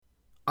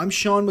I'm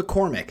Sean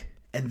McCormick,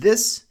 and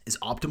this is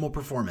Optimal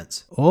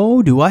Performance.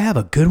 Oh, do I have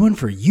a good one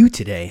for you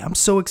today? I'm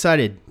so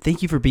excited.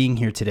 Thank you for being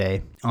here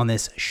today on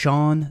this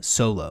Sean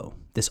Solo,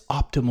 this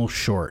Optimal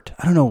Short.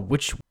 I don't know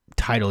which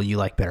title you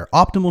like better,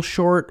 Optimal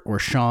Short or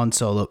Sean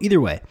Solo,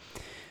 either way.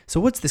 So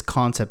what's this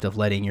concept of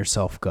letting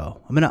yourself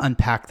go? I'm going to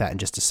unpack that in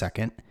just a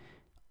second.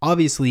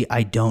 Obviously,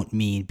 I don't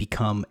mean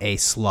become a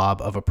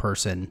slob of a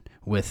person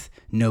with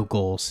no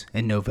goals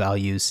and no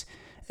values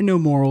and no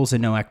morals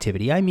and no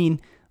activity. I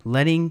mean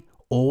letting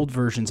old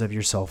versions of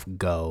yourself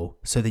go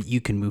so that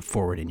you can move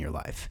forward in your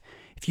life.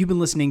 If you've been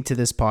listening to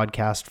this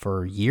podcast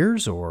for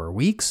years or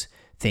weeks,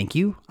 thank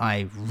you.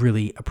 I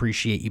really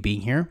appreciate you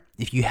being here.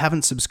 If you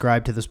haven't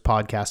subscribed to this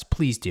podcast,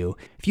 please do.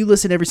 If you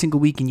listen every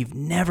single week and you've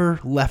never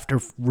left a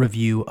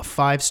review, a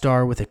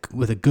 5-star with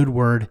a good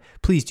word,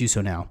 please do so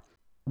now.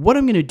 What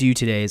I'm going to do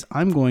today is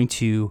I'm going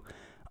to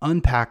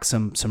unpack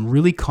some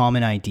really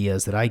common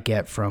ideas that I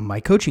get from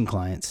my coaching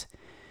clients.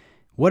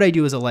 What I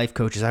do as a life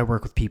coach is I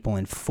work with people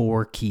in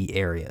 4 key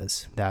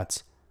areas.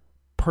 That's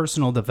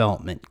personal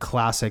development,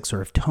 classic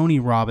sort of Tony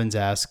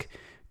Robbins-esque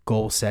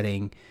goal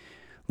setting,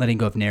 letting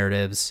go of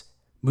narratives,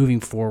 moving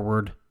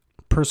forward,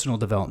 personal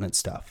development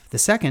stuff. The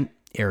second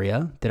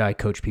area that I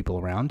coach people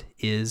around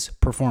is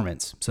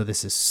performance. So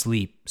this is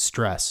sleep,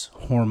 stress,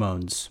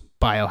 hormones,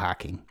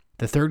 biohacking.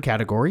 The third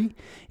category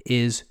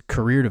is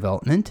career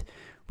development.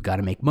 We got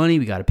to make money.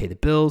 We got to pay the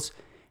bills.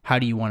 How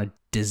do you want to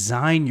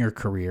design your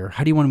career?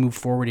 How do you want to move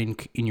forward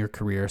in your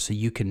career so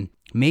you can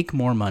make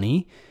more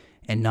money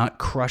and not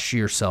crush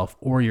yourself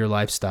or your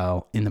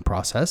lifestyle in the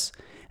process?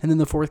 And then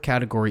the fourth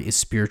category is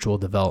spiritual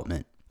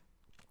development.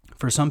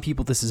 For some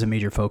people, this is a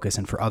major focus,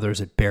 and for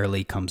others, it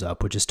barely comes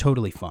up, which is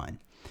totally fine.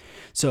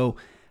 So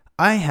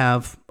I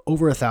have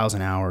over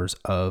 1,000 hours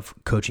of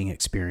coaching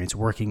experience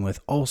working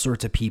with all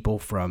sorts of people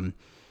from,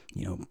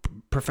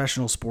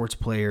 professional sports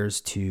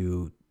players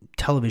to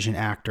television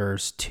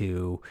actors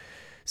to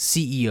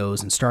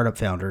CEOs and startup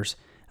founders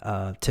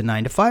to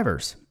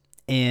 9-to-5ers.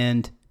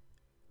 And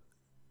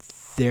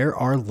there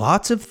are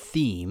lots of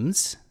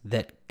themes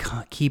that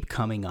keep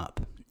coming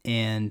up.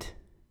 And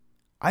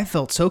I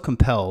felt so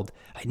compelled.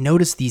 I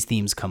noticed these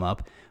themes come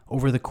up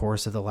over the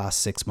course of the last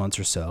 6 months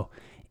or so.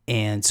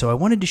 And so I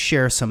wanted to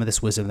share some of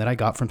this wisdom that I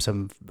got from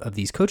some of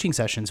these coaching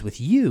sessions with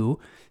you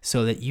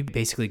so that you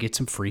basically get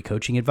some free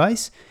coaching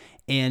advice.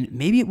 And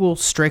maybe it will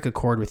strike a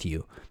chord with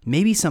you.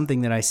 Maybe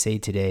something that I say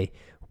today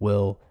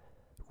will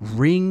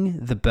ring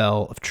the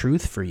bell of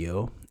truth for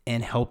you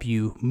and help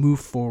you move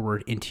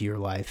forward into your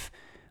life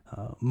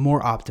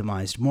more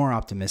optimized, more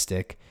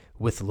optimistic,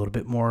 with a little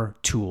bit more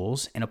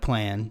tools and a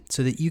plan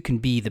so that you can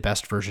be the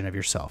best version of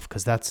yourself.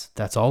 Because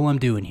that's all I'm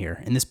doing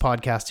here. In this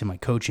podcast, in my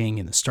coaching,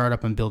 in the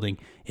startup I'm building,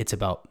 it's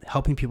about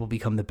helping people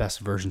become the best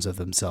versions of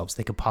themselves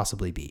they could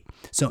possibly be.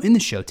 So in the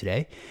show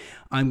today,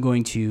 I'm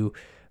going to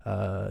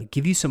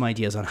give you some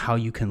ideas on how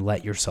you can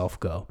let yourself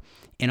go.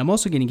 And I'm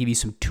also going to give you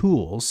some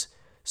tools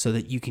so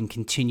that you can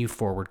continue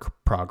forward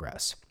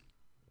progress.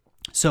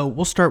 So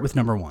we'll start with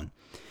number 1.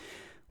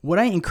 What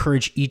I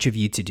encourage each of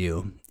you to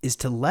do is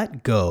to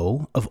let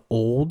go of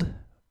old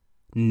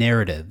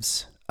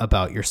narratives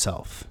about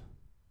yourself,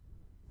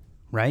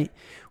 right?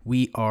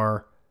 We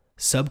are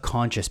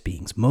subconscious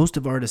beings. Most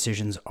of our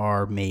decisions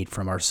are made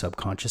from our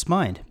subconscious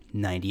mind.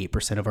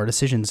 98% of our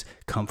decisions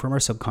come from our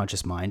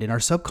subconscious mind, and our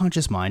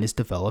subconscious mind is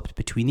developed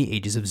between the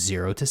ages of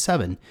 0 to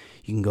 7.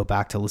 You can go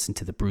back to listen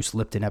to the Bruce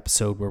Lipton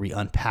episode where we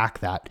unpack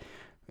that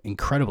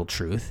incredible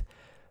truth.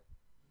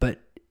 But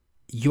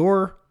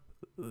your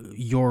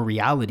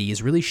reality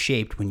is really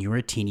shaped when you were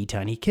a teeny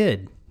tiny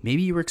kid.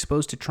 Maybe you were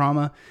exposed to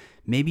trauma.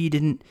 Maybe you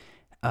didn't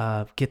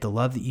get the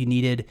love that you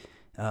needed.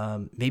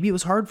 Maybe it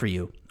was hard for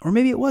you, or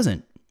maybe it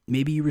wasn't.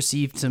 Maybe you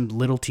received some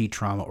little t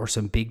trauma or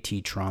some big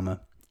T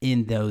trauma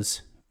in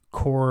those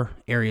core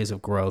areas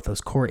of growth,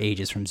 those core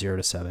ages from 0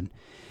 to 7.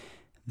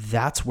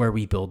 That's where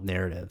we build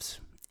narratives.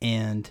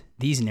 And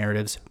these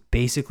narratives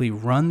basically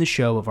run the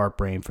show of our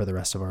brain for the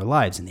rest of our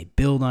lives, and they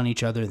build on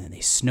each other and then they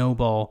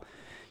snowball.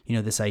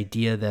 This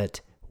idea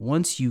that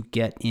once you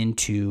get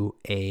into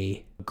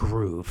a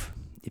groove,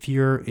 if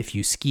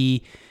you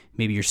ski,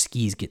 maybe your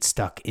skis get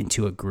stuck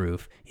into a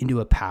groove,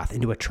 into a path,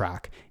 into a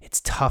track. It's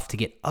tough to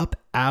get up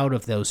out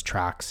of those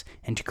tracks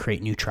and to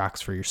create new tracks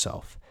for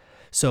yourself.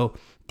 So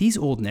these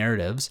old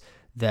narratives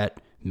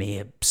that may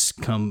have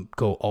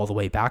go all the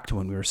way back to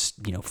when we were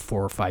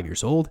 4 or 5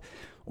 years old,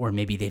 or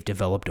maybe they've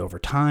developed over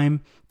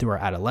time through our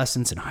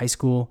adolescence and high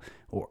school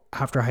or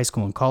after high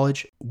school and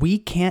college. We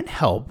can't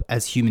help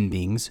as human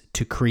beings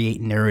to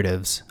create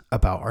narratives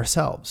about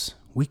ourselves.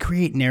 We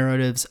create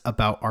narratives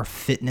about our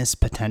fitness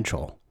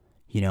potential.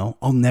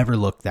 I'll never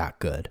look that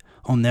good.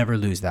 I'll never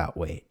lose that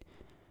weight.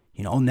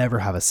 I'll never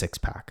have a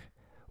 6-pack.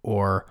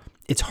 Or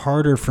it's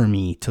harder for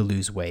me to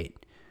lose weight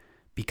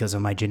because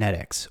of my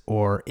genetics,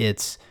 or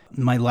it's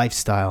my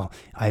lifestyle.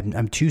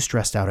 I'm too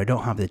stressed out. I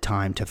don't have the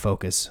time to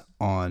focus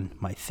on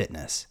my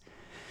fitness.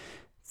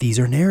 These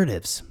are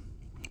narratives.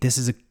 This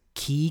is a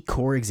key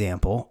core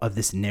example of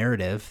this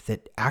narrative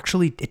that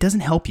actually, it doesn't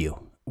help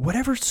you.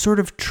 Whatever sort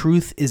of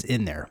truth is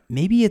in there,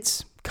 maybe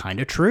it's kind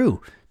of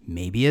true.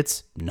 Maybe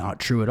it's not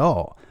true at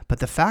all. But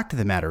the fact of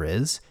the matter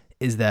is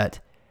that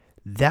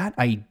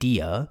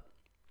idea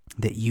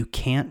that you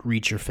can't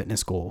reach your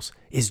fitness goals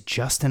is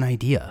just an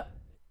idea.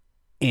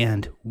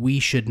 And we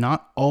should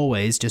not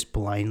always just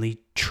blindly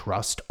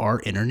trust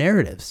our inner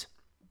narratives.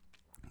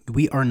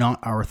 We are not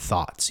our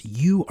thoughts.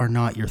 You are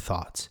not your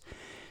thoughts.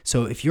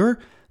 So if your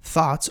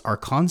thoughts are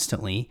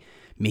constantly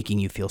making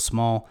you feel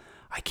small,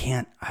 I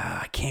can't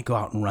go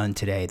out and run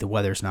today. The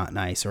weather's not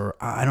nice, or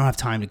I don't have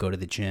time to go to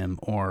the gym,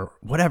 or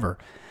whatever.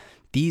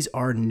 These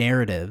are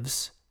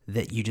narratives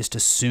that you just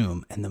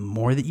assume. And the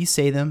more that you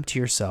say them to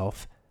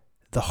yourself,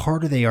 the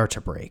harder they are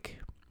to break.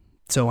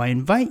 So I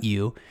invite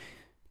you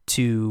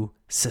to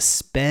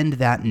suspend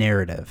that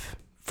narrative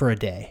for a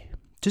day.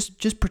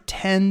 Just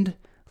pretend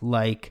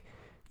like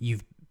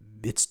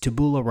it's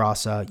tabula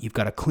rasa. You've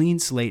got a clean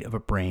slate of a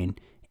brain,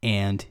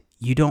 and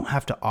you don't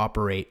have to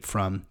operate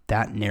from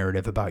that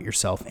narrative about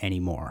yourself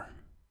anymore.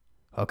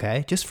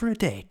 Okay? Just for a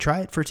day. Try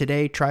it for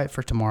today. Try it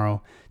for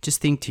tomorrow.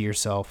 Just think to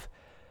yourself,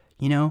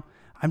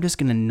 I'm just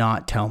going to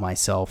not tell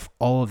myself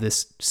all of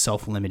this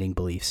self-limiting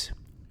beliefs.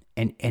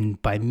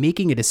 And by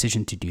making a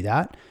decision to do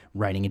that,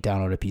 writing it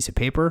down on a piece of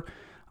paper,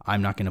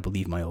 I'm not going to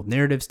believe my old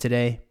narratives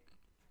today.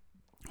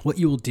 What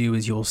you will do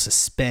is you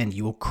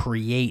will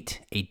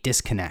create a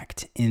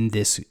disconnect in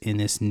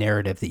this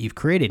narrative that you've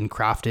created and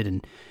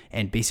crafted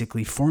and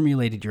basically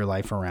formulated your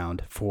life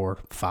around for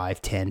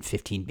 5, 10,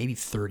 15, maybe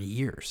 30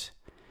 years.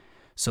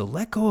 So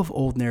let go of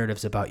old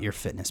narratives about your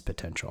fitness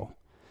potential.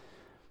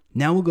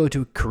 Now we'll go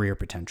to career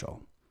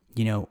potential.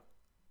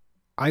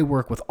 I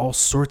work with all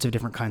sorts of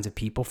different kinds of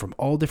people from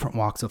all different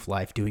walks of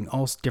life, doing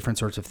all different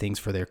sorts of things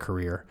for their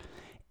career.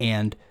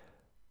 And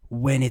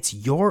when it's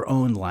your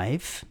own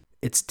life,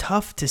 it's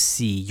tough to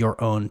see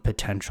your own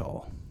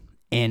potential.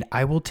 And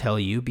I will tell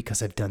you,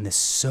 because I've done this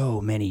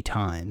so many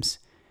times,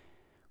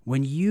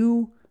 when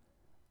you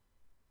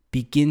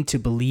begin to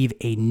believe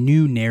a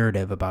new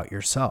narrative about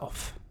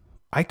yourself,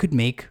 I could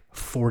make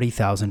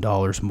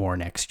 $40,000 more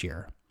next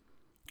year.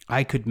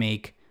 I could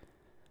make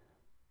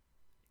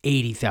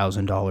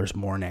 $80,000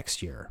 more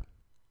next year.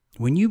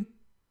 When you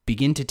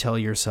begin to tell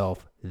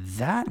yourself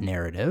that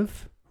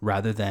narrative,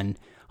 rather than,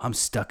 I'm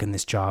stuck in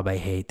this job I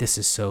hate, this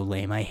is so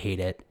lame, I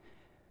hate it,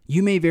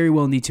 you may very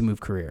well need to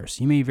move careers.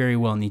 You may very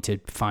well need to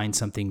find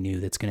something new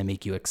that's going to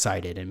make you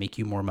excited and make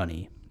you more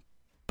money.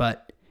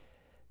 But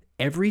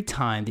every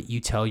time that you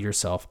tell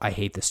yourself, I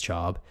hate this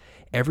job,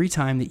 every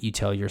time that you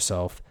tell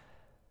yourself,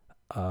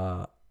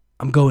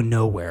 I'm going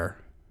nowhere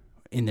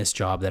in this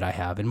job that I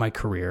have, in my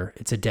career,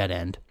 it's a dead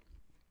end,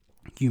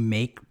 you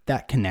make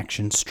that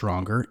connection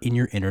stronger in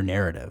your inner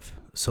narrative.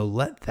 So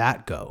let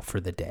that go for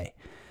the day.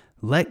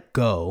 Let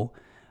go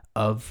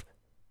of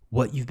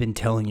what you've been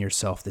telling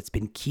yourself that's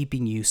been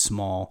keeping you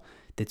small,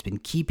 that's been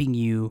keeping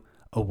you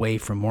away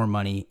from more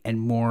money and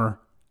more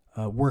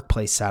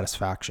workplace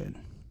satisfaction.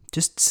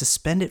 Just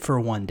suspend it for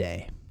one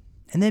day.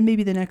 And then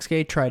maybe the next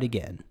day, try it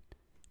again.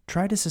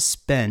 Try to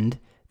suspend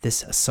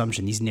this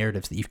assumption, these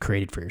narratives that you've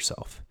created for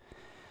yourself.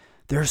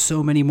 There are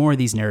so many more of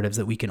these narratives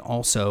that we can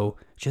also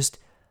just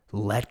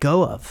let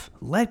go of.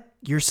 Let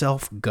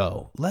yourself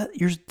go. Let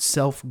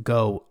yourself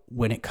go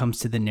when it comes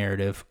to the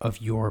narrative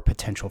of your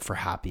potential for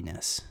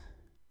happiness.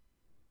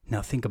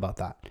 Now think about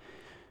that.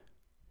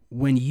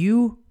 When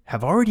you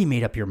have already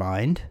made up your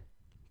mind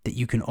that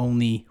you can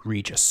only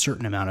reach a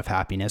certain amount of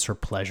happiness or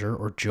pleasure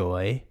or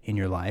joy in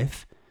your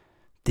life,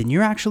 then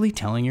you're actually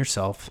telling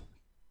yourself,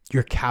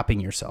 you're capping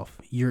yourself.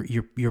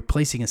 You're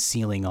placing a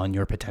ceiling on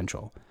your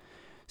potential.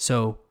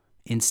 So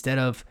instead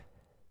of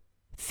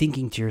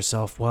thinking to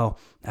yourself, well,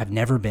 I've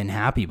never been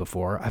happy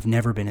before. I've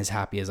never been as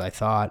happy as I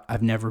thought.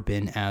 I've never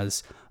been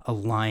as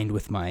aligned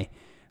with my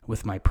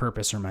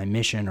purpose or my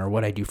mission or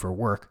what I do for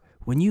work.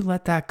 When you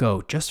let that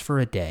go just for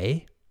a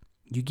day,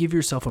 you give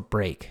yourself a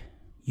break.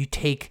 You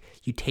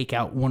take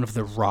out one of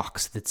the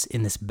rocks that's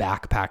in this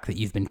backpack that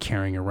you've been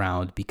carrying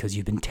around because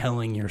you've been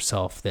telling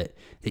yourself that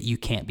you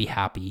can't be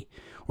happy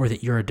or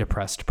that you're a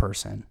depressed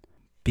person.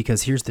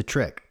 Because here's the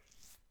trick.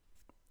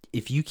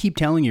 If you keep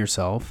telling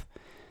yourself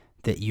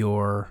that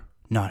you're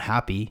not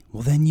happy,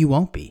 well, then you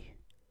won't be.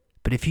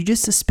 But if you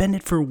just suspend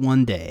it for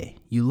one day,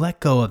 you let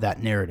go of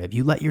that narrative,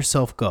 you let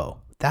yourself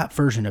go, that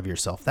version of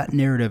yourself, that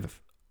narrative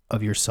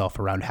of yourself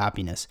around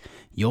happiness,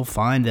 you'll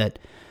find that,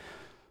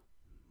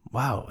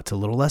 wow, it's a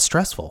little less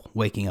stressful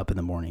waking up in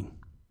the morning.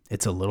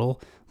 It's a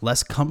little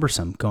less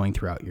cumbersome going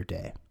throughout your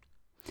day.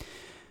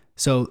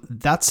 So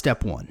that's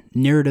step one,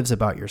 narratives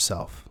about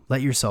yourself.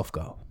 Let yourself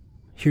go.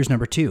 Here's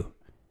number two,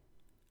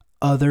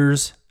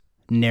 others'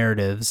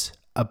 narratives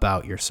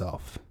about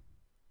yourself.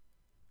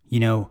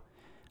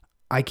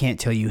 I can't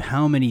tell you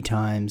how many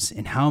times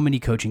in how many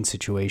coaching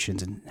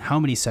situations and how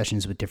many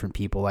sessions with different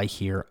people I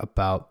hear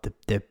about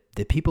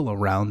the people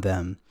around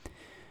them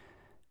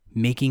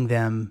making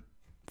them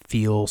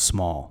feel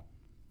small.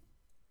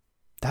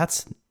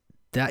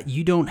 That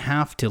you don't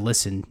have to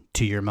listen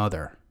to your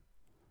mother.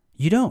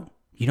 You don't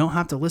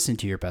have to listen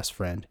to your best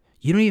friend.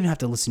 You don't even have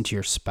to listen to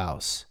your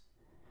spouse.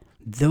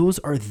 Those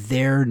are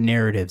their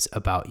narratives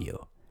about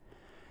you.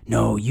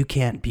 No, you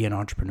can't be an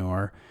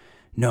entrepreneur.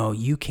 No,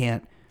 you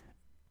can't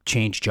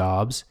change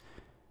jobs.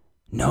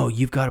 No,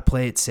 you've got to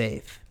play it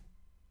safe.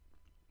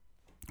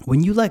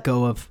 When you let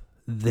go of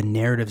the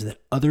narratives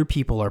that other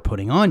people are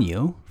putting on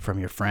you from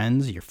your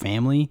friends, your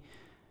family,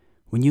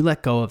 when you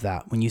let go of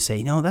that, when you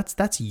say, no,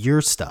 that's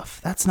your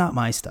stuff. That's not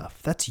my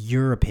stuff. That's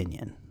your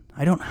opinion.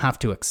 I don't have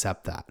to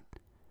accept that.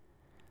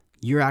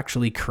 You're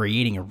actually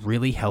creating a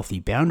really healthy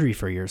boundary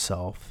for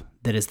yourself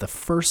that is the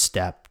first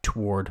step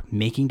toward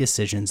making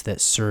decisions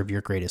that serve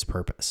your greatest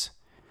purpose.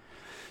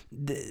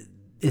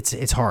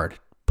 It's hard,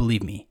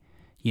 believe me.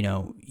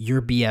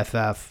 Your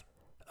BFF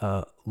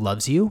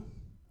loves you,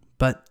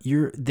 but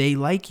they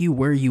like you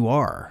where you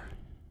are.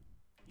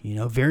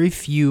 Very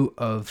few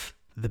of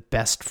the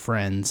best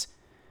friends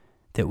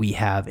that we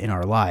have in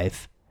our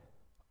life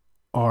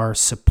are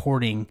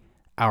supporting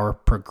our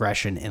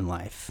progression in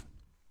life.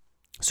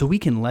 So we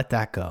can let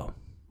that go.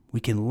 We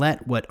can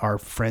let what our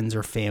friends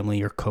or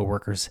family or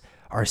coworkers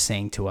are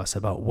saying to us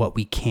about what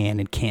we can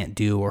and can't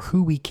do or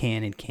who we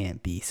can and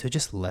can't be. So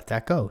just let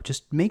that go.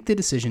 Just make the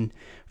decision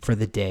for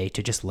the day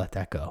to just let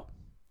that go.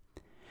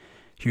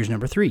 Here's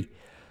number 3.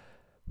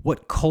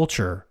 What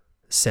culture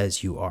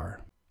says you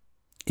are.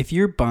 If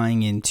you're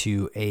buying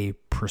into a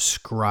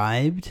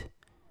prescribed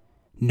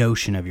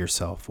notion of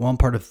yourself, well, I'm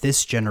part of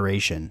this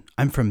generation.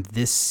 I'm from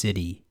this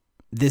city.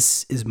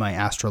 This is my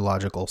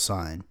astrological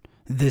sign.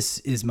 This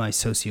is my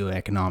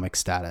socioeconomic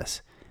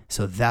status.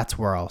 So that's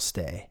where I'll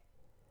stay.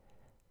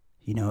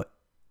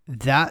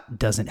 That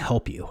doesn't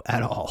help you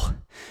at all.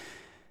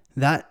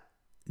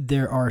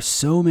 There are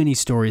so many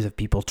stories of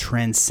people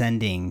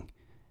transcending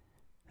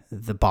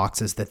the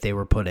boxes that they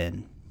were put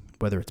in,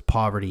 whether it's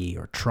poverty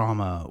or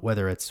trauma,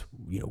 whether it's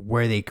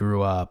where they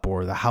grew up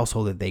or the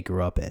household that they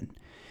grew up in.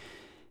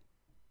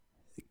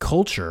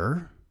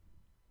 Culture,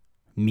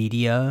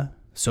 media,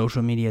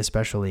 social media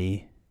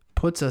especially,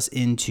 puts us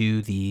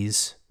into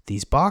these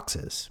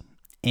boxes.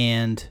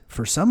 And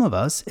for some of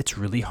us, it's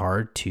really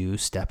hard to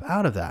step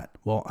out of that.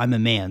 Well, I'm a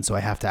man, so I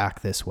have to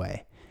act this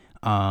way.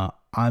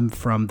 I'm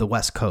from the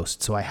West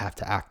Coast, so I have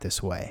to act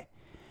this way.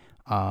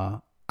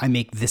 I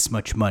make this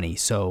much money,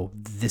 so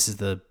this is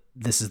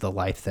the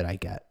life that I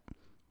get.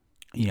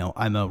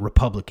 I'm a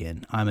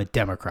Republican, I'm a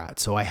Democrat,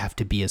 so I have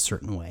to be a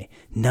certain way.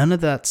 None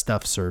of that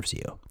stuff serves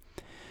you.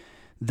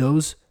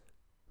 Those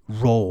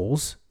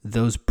roles,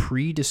 those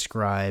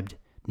pre-described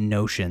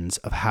notions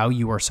of how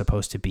you are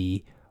supposed to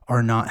be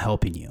are not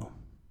helping you.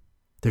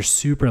 They're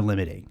super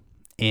limiting.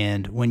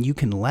 And when you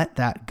can let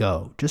that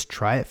go, just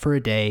try it for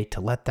a day to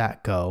let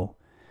that go,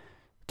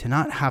 to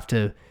not have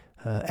to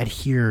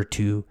adhere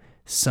to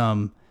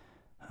some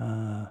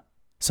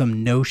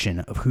notion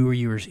of who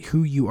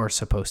you are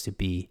supposed to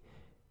be.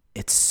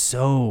 It's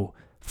so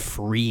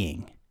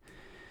freeing.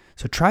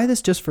 So try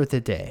this just for the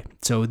day.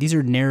 So these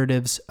are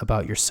narratives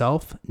about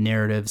yourself,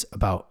 narratives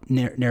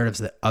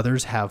that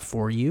others have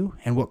for you,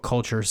 and what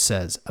culture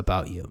says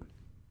about you.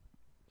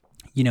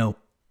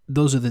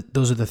 Those are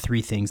the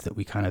 3 things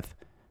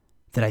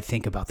that I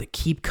think about that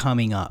keep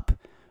coming up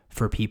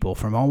for people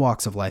from all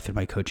walks of life in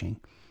my coaching.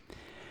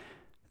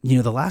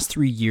 The last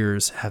 3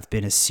 years have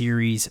been a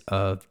series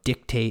of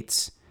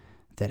dictates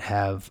that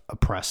have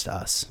oppressed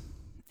us.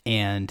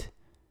 And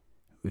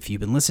if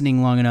you've been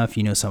listening long enough,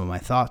 you know some of my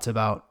thoughts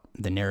about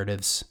the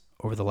narratives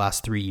over the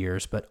last 3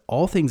 years. But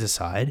all things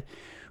aside,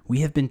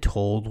 we have been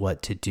told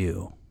what to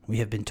do. We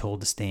have been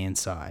told to stay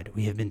inside.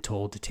 We have been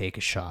told to take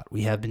a shot.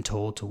 We have been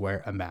told to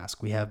wear a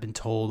mask. We have been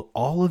told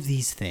all of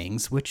these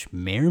things, which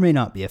may or may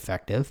not be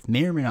effective,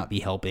 may or may not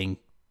be helping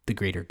the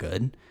greater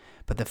good.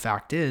 But the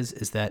fact is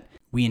that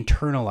we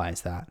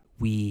internalize that.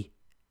 We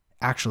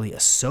actually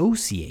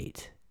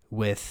associate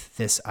with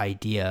this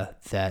idea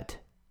that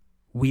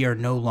we are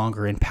no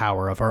longer in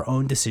power of our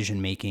own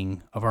decision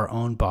making, of our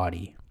own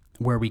body,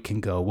 where we can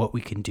go, what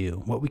we can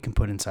do, what we can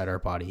put inside our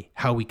body,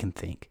 how we can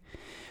think.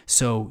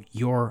 So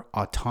your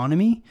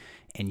autonomy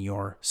and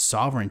your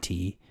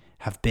sovereignty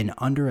have been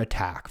under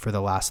attack for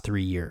the last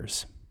 3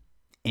 years.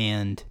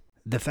 And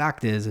the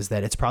fact is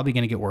that it's probably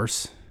going to get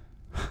worse.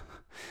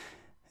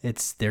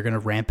 They're going to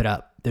ramp it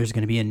up. There's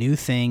going to be a new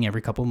thing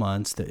every couple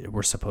months that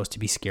we're supposed to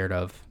be scared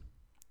of.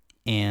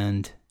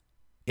 And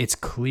it's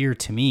clear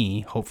to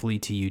me, hopefully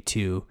to you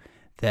too,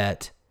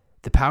 that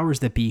the powers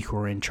that be who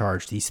are in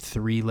charge, these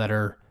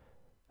 3-letter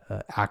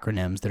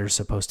acronyms that are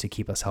supposed to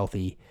keep us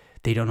healthy,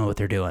 they don't know what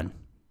they're doing.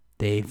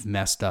 They've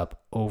messed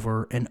up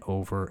over and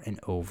over and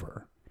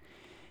over.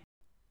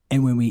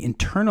 And when we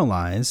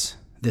internalize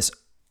this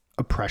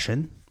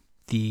oppression,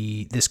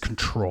 this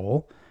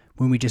control,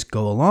 when we just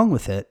go along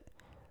with it,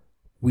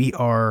 we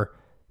are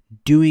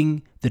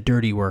doing the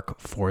dirty work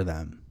for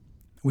them.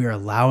 We are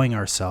allowing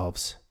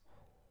ourselves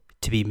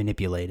to be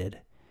manipulated,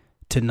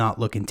 to not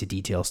look into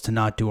details, to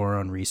not do our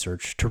own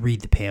research, to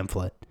read the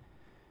pamphlet,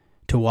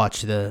 to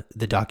watch the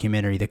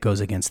documentary that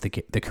goes against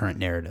the current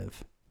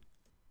narrative.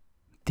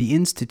 The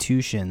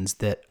institutions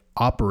that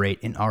operate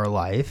in our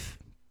life,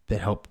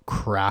 that help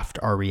craft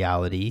our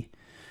reality,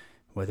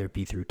 whether it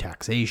be through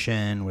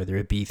taxation, whether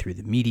it be through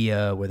the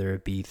media, whether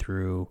it be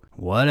through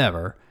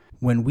whatever,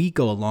 when we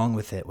go along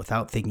with it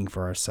without thinking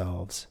for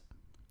ourselves,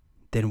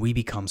 then we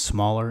become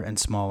smaller and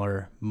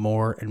smaller,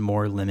 more and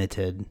more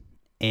limited.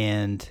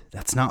 And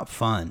that's not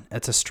fun.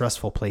 That's a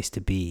stressful place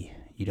to be.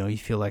 You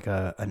feel like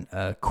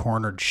a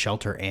cornered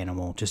shelter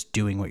animal just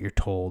doing what you're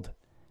told.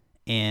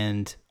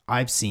 And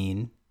I've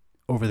seen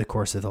over the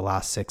course of the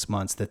last 6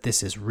 months that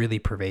this is really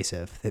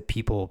pervasive, that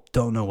people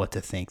don't know what to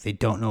think. They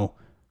don't know.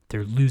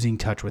 They're losing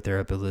touch with their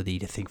ability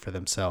to think for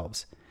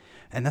themselves.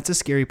 And that's a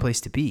scary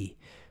place to be,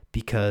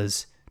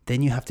 because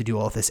then you have to do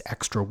all this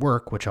extra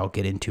work, which I'll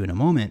get into in a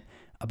moment,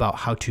 about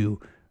how to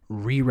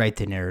rewrite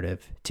the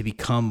narrative to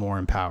become more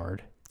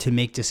empowered, to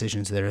make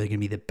decisions that are going to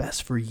be the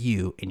best for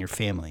you and your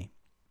family.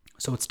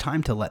 So it's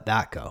time to let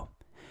that go.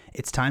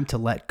 It's time to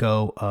let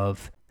go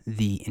of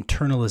the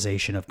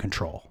internalization of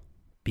control,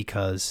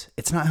 because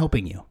it's not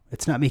helping you.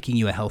 It's not making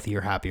you a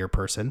healthier, happier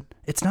person.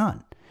 It's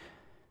not.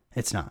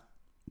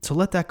 So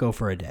let that go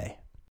for a day.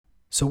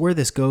 So where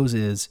this goes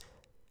is,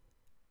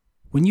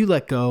 when you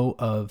let go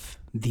of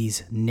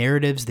these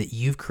narratives that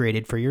you've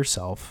created for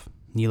yourself,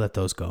 you let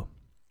those go.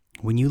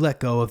 When you let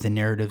go of the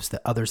narratives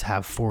that others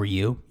have for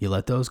you, you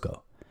let those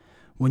go.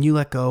 When you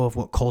let go of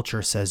what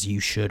culture says you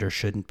should or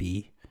shouldn't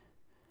be,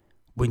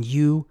 when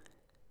you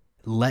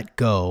let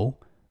go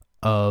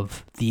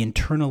of the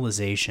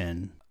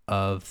internalization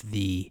of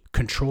the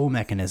control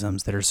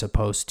mechanisms that are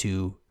supposed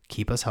to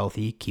keep us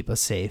healthy, keep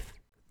us safe,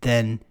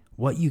 then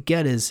what you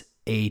get is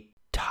a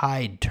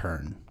tide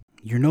turn.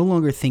 You're no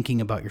longer thinking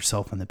about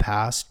yourself in the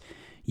past.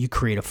 You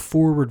create a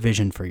forward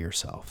vision for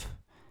yourself.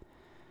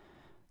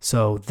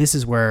 So this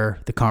is where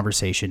the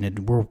conversation,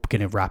 and we're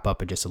going to wrap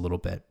up in just a little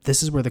bit.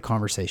 This is where the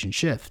conversation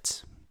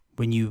shifts.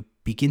 When you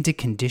begin to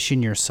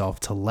condition yourself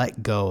to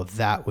let go of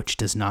that which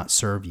does not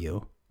serve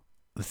you,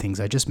 the things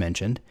I just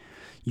mentioned,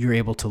 you're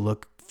able to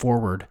look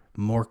forward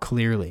more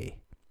clearly.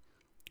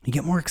 You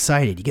get more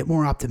excited. You get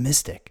more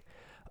optimistic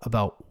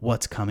about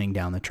what's coming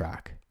down the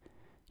track.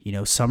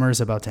 Summer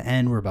is about to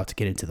end. We're about to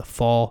get into the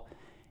fall,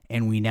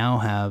 and we now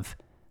have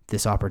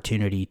this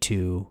opportunity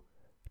to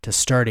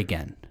start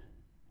again.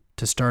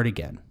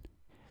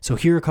 So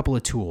here are a couple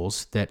of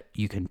tools that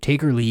you can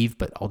take or leave,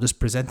 but I'll just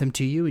present them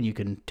to you and you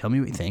can tell me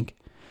what you think.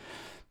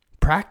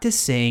 Practice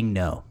saying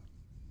no.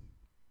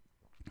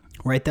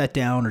 Write that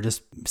down or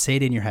just say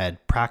it in your head.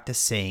 Practice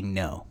saying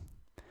no.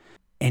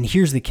 And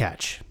here's the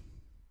catch.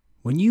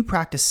 When you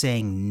practice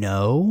saying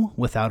no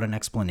without an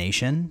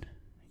explanation,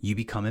 you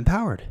become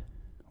empowered.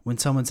 When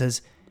someone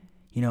says,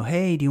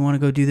 hey, do you want to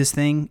go do this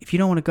thing? If you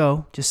don't want to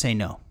go, just say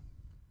no.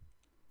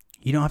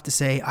 You don't have to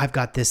say, I've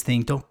got this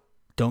thing.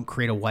 Don't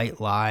create a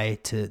white lie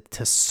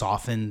to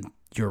soften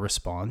your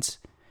response.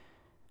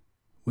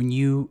 When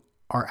you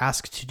are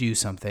asked to do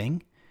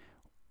something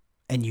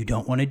and you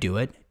don't want to do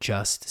it,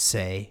 just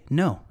say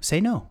no. Say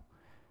no.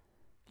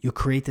 You'll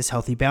create this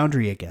healthy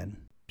boundary again.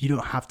 You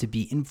don't have to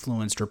be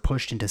influenced or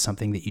pushed into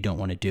something that you don't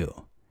want to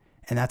do.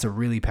 And that's a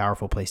really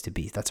powerful place to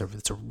be. That's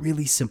a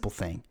really simple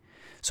thing.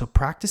 So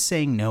practice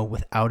saying no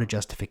without a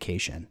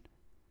justification.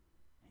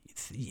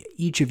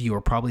 Each of you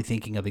are probably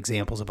thinking of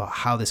examples about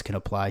how this can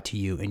apply to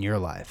you in your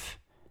life.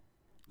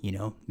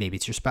 Maybe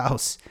it's your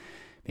spouse,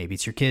 maybe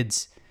it's your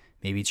kids,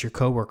 maybe it's your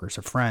coworkers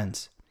or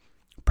friends.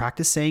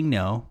 Practice saying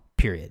no,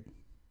 period.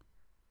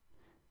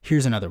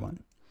 Here's another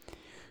one.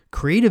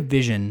 Create a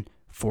vision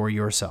for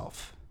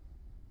yourself.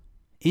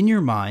 In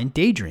your mind,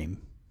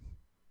 daydream.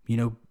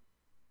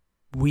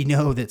 We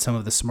know that some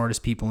of the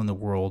smartest people in the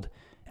world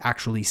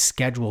actually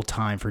schedule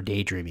time for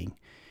daydreaming.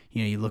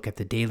 You look at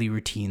the daily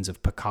routines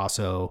of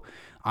Picasso,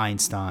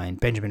 Einstein,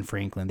 Benjamin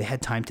Franklin. They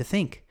had time to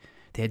think.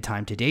 They had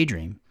time to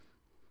daydream.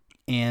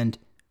 And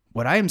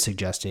what I am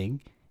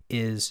suggesting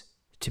is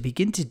to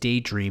begin to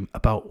daydream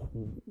about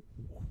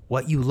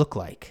what you look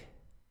like,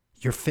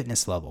 your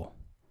fitness level.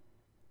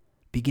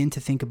 Begin to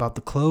think about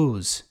the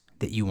clothes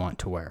that you want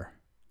to wear.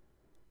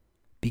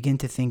 Begin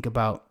to think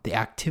about the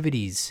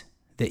activities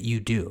that you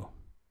do,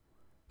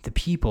 the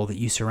people that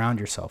you surround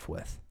yourself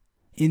with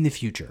in the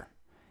future.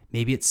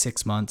 Maybe it's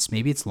 6 months,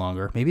 maybe it's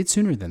longer, maybe it's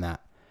sooner than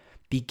that.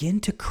 Begin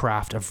to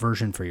craft a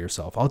version for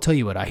yourself. I'll tell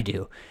you what I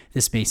do.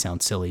 This may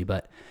sound silly,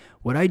 but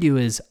what I do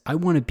is I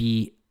want to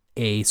be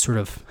a sort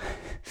of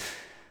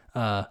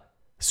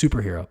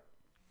superhero.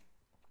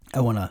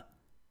 I want to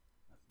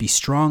be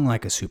strong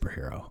like a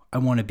superhero. I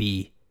want to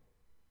be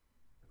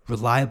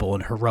reliable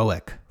and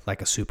heroic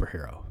like a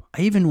superhero.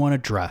 I even want to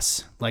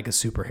dress like a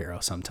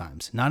superhero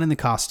sometimes. Not in the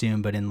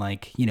costume, but in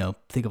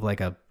think of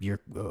like a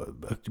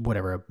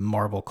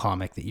Marvel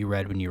comic that you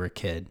read when you were a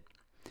kid.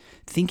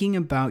 Thinking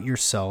about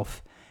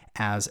yourself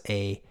as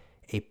a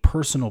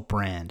personal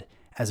brand,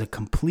 as a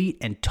complete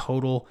and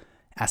total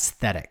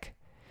aesthetic.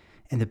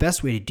 And the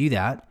best way to do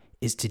that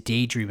is to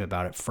daydream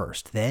about it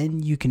first.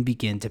 Then you can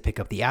begin to pick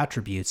up the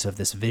attributes of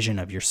this vision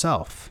of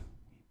yourself.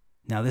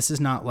 Now, this is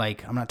not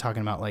I'm not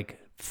talking about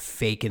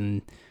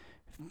faking,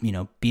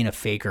 being a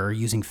faker or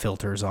using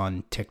filters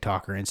on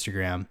TikTok or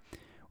Instagram.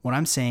 What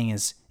I'm saying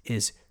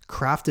is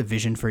craft a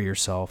vision for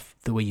yourself,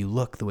 the way you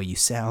look, the way you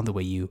sound, the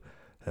way you,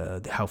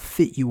 how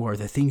fit you are,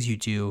 the things you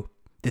do,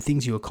 the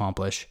things you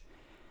accomplish.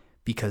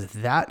 because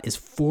that is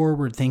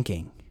forward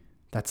thinking.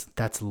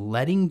 That's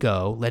letting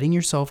go, letting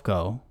yourself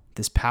go,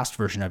 this past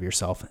version of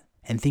yourself,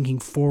 and thinking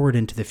forward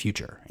into the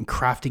future and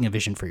crafting a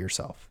vision for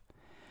yourself.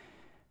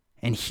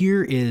 And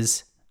here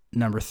is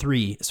number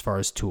 3 as far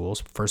as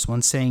tools. First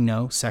one's saying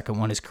no. Second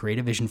one is create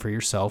a vision for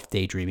yourself,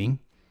 daydreaming.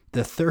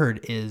 The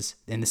third is,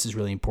 and this is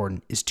really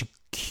important, is to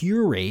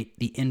curate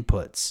the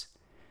inputs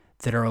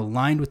that are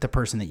aligned with the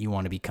person that you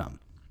want to become.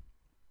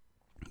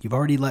 You've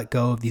already let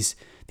go of these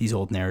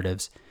old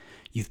narratives.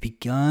 You've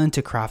begun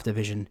to craft a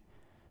vision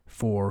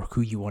for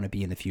who you want to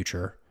be in the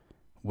future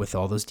with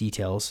all those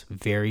details,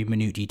 very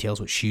minute details.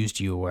 What shoes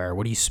do you wear?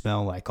 What do you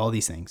smell like? All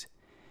these things.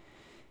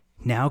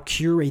 Now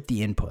curate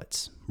the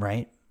inputs,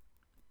 right?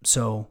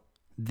 So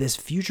this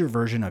future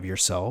version of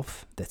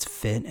yourself that's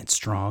fit and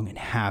strong and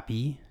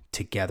happy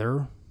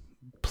together,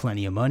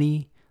 plenty of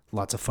money,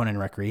 lots of fun and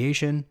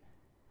recreation,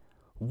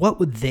 what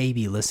would they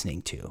be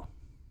listening to?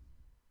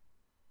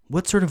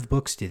 What sort of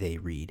books do they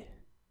read?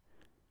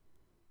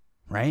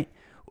 Right?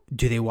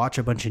 Do they watch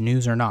a bunch of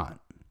news or not?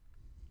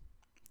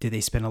 Do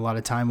they spend a lot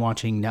of time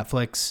watching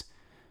Netflix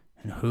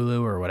and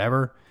Hulu or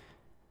whatever?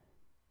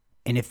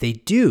 And if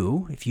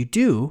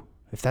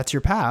that's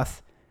your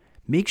path,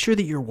 make sure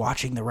that you're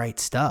watching the right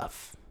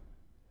stuff.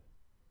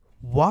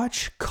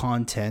 Watch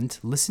content,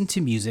 listen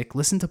to music,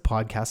 listen to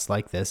podcasts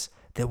like this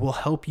that will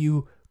help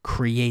you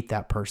create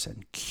that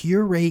person.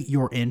 Curate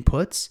your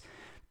inputs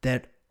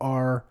that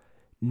are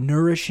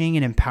nourishing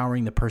and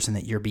empowering the person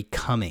that you're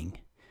becoming,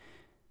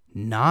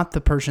 not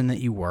the person that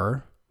you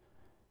were,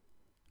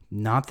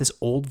 not this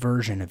old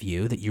version of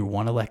you that you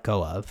want to let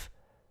go of.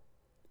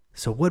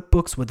 So what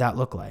books would that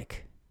look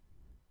like?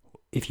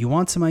 If you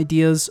want some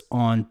ideas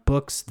on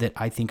books that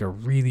I think are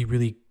really,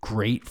 really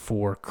great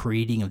for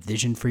creating a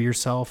vision for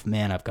yourself,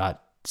 man, I've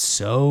got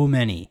so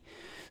many.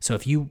 So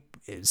if you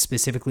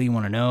specifically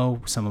want to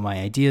know some of my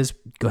ideas,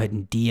 go ahead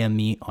and DM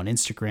me on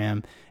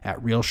Instagram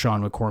at Real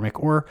Sean McCormick,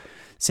 or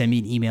send me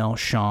an email,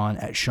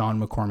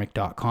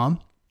 sean@seanmccormick.com.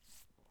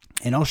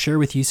 And I'll share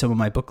with you some of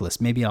my book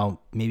list. Maybe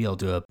I'll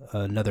do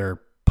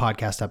another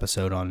podcast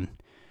episode on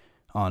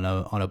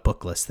a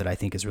book list that I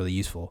think is really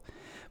useful.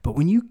 But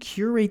when you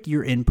curate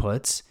your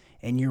inputs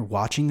and you're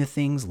watching the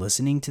things,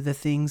 listening to the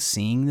things,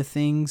 seeing the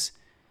things,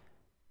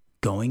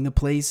 going the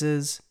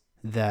places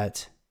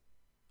that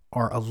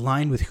are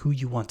aligned with who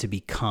you want to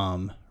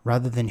become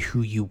rather than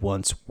who you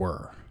once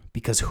were.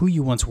 Because who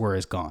you once were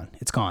is gone.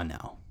 It's gone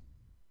now.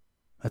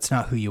 That's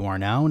not who you are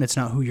now, and it's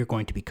not who you're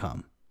going to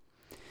become.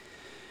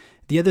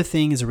 The other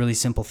thing is a really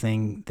simple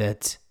thing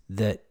that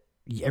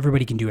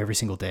everybody can do every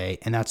single day,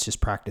 and that's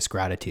just practice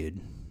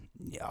gratitude.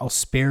 I'll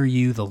spare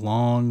you the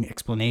long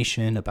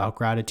explanation about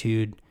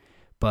gratitude,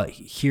 but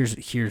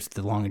here's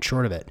the long and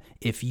short of it.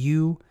 If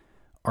you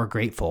are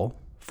grateful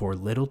for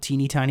little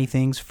teeny tiny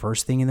things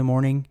first thing in the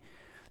morning,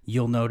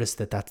 you'll notice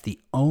that that's the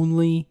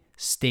only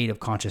state of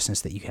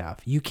consciousness that you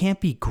have. You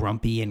can't be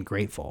grumpy and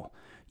grateful.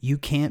 You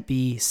can't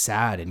be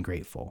sad and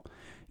grateful.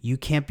 You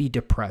can't be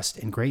depressed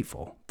and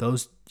grateful.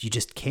 Those, you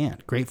just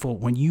can't. Grateful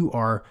when you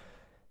are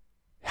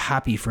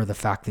happy for the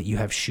fact that you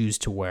have shoes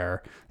to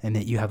wear and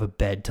that you have a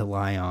bed to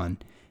lie on.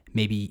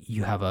 Maybe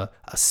you have a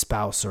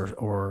spouse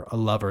or a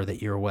lover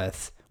that you're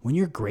with. When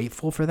you're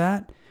grateful for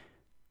that,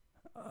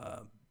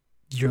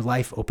 your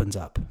life opens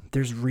up.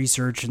 There's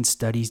research and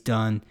studies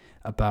done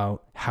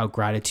about how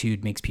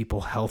gratitude makes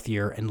people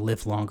healthier and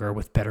live longer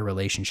with better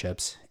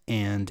relationships.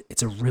 And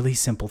it's a really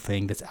simple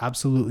thing that's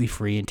absolutely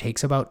free and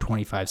takes about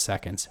 25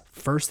 seconds.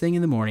 First thing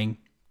in the morning,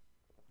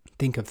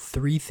 think of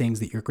 3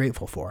 things that you're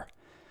grateful for.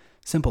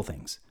 Simple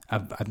things.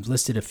 I've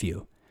listed a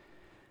few.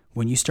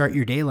 When you start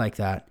your day like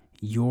that,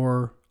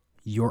 your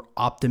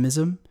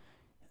optimism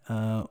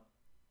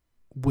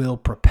will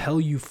propel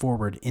you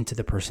forward into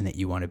the person that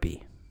you want to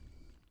be.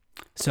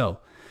 So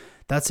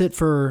that's it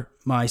for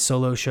my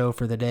solo show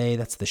for the day.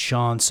 That's the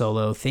Sean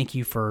Solo. Thank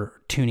you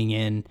for tuning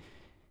in.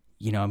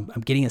 You know,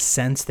 I'm getting a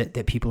sense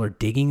that people are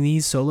digging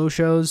these solo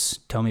shows.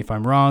 Tell me if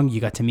I'm wrong.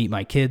 You got to meet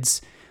my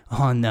kids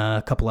on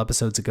a couple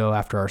episodes ago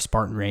after our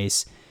Spartan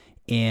race.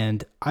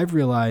 And I've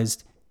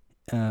realized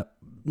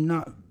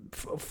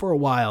for a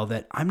while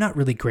that I'm not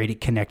really great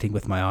at connecting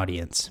with my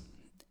audience.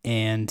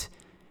 And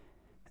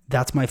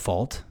that's my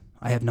fault.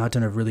 I have not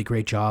done a really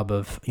great job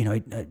of,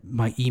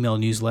 my email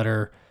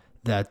newsletter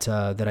that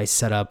I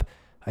set up,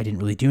 I didn't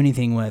really do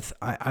anything with.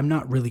 I'm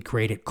not really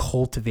great at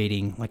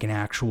cultivating like an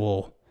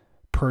actual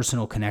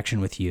personal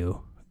connection with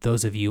you,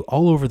 those of you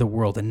all over the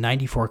world in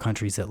 94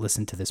 countries that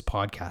listen to this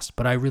podcast.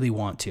 But I really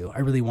want to. I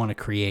really want to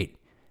create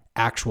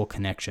actual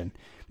connection.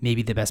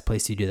 Maybe the best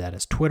place to do that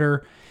is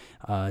Twitter.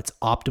 It's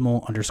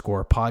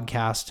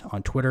optimal_podcast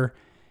on Twitter.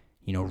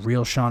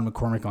 Real Sean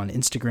McCormick on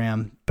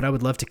Instagram. But I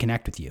would love to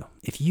connect with you.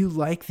 If you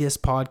like this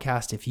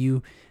podcast, if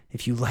you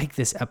like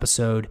this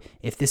episode,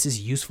 if this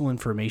is useful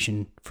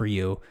information for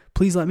you,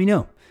 please let me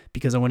know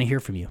because I want to hear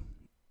from you.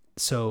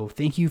 So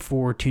thank you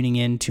for tuning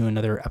in to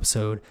another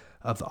episode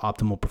of the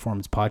Optimal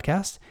Performance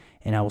Podcast,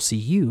 and I will see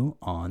you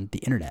on the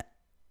internet.